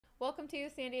Welcome to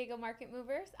San Diego Market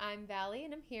Movers. I'm Valley,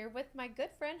 and I'm here with my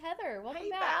good friend Heather. Welcome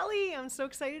back. Valley. I'm so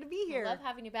excited to be here. I love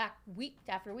having you back week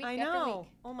after week I after know. week.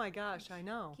 Oh my gosh, I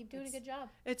know. Keep doing a good job.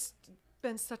 It's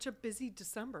been such a busy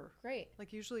December. Great.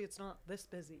 Like usually it's not this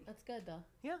busy. That's good though.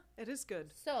 Yeah, it is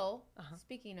good. So,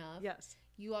 speaking of, yes,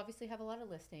 you obviously have a lot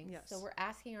of listings. Yes. So we're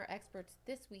asking our experts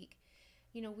this week.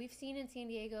 You know, we've seen in San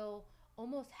Diego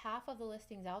almost half of the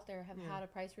listings out there have had a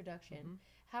price reduction. Mm-hmm.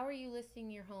 How are you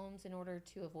listing your homes in order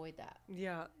to avoid that?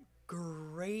 Yeah,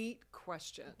 great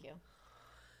question. Thank you.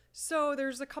 So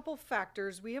there's a couple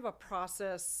factors. We have a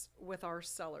process with our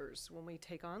sellers when we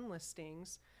take on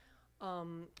listings.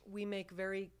 We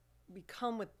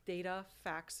come with data,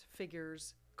 facts,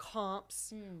 figures,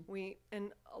 comps.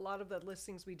 And a lot of the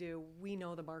listings we do, we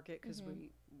know the market because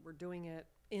we're doing it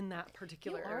in that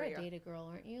particular area. You are a data girl,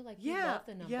 aren't you? Like, you love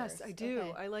the numbers. Yes, I do.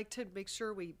 Okay. I like to make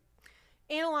sure we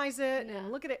analyze it and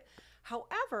look at it.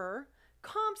 However,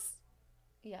 comps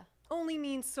only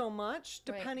mean so much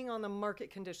depending on the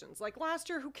market conditions. Like last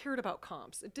year, who cared about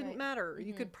comps? It didn't matter.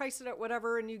 You could price it at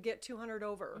whatever and you get 200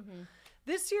 over.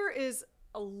 This year is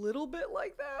a little bit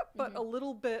like that, but a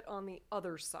little bit on the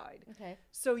other side. Okay.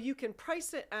 So you can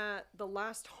price it at the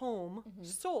last home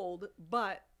sold,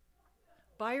 but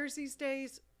buyers these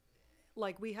days,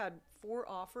 like we had 4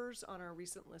 offers on our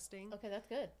recent listing. Okay, that's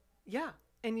good. Yeah.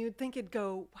 And you'd think it'd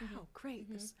go, wow, great.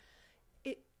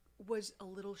 It was a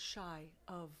little shy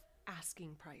of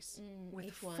asking price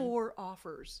with 4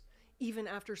 offers, even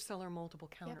after seller multiple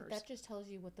counters. Yeah, but that just tells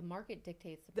you what the market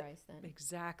dictates the price then.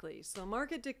 Exactly. So the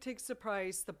market dictates the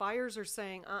price. The buyers are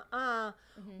saying,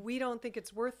 we don't think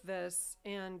it's worth this.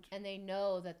 And they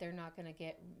know that they're not going to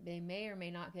get, they may or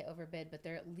may not get overbid, but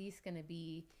they're at least going to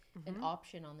be an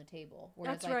option on the table.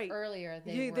 Whereas that's right. Earlier,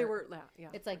 they were.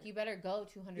 It's like you better go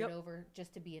 200 over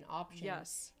just to be an option.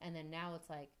 Yes. And then now it's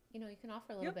like, you know, you can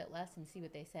offer a little bit less and see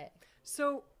what they say.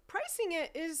 So pricing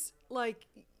it is like,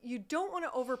 you don't want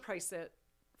to overprice it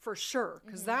for sure,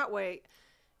 because that way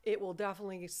it will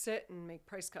definitely sit and make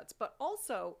price cuts. But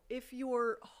also, if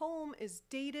your home is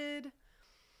dated,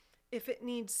 if it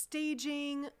needs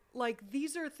staging, like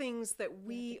these are things that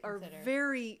we are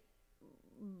very,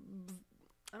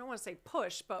 I don't want to say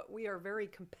push, but we are very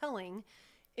compelling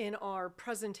in our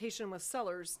presentation with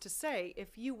sellers to say,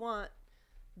 if you want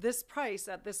this price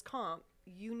at this comp,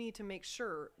 you need to make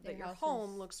sure that your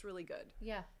home looks really good.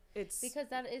 Yeah. It's because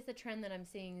that is the trend that I'm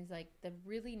seeing, is like the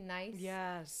really nice,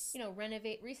 you know,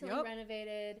 recently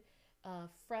renovated,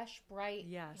 fresh, bright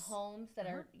homes that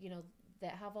are, you know,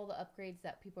 that have all the upgrades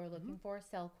that people are looking for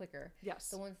sell quicker. Yes.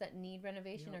 The ones that need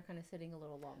renovation are kind of sitting a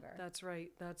little longer. That's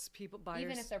right. That's buyers.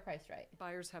 Even if they're priced right.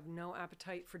 Buyers have no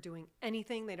appetite for doing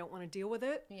anything. They don't want to deal with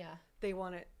it. Yeah. They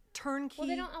want it turnkey. Well,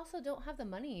 they don't have the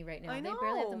money right now. I know, they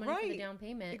barely have the money for the down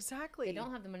payment. Exactly. They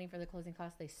don't have the money for the closing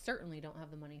costs. They certainly don't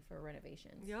have the money for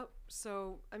renovations. Yep.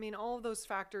 So, I mean, all of those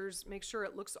factors, make sure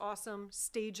it looks awesome,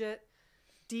 stage it,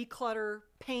 declutter,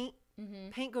 paint.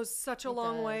 Paint goes such a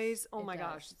long ways. Oh my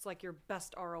gosh. It's like your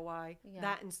best ROI,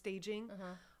 that and staging.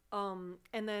 And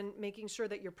then making sure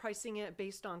that you're pricing it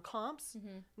based on comps,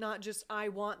 not just, I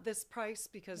want this price,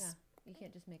 because you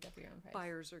can't just make up your own price.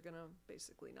 Buyers are going to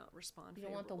basically not respond. You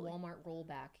don't want the Walmart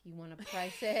rollback. You want to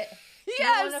price it.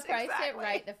 Yes, you want to price it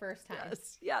right the first time.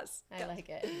 Yes. I like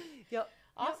it. Yep.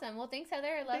 Awesome. Well, thanks, Heather.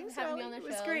 I love having you on the show.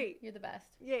 It was great. You're the best.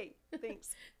 Yay. Thanks.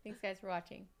 Thanks, guys, for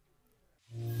watching.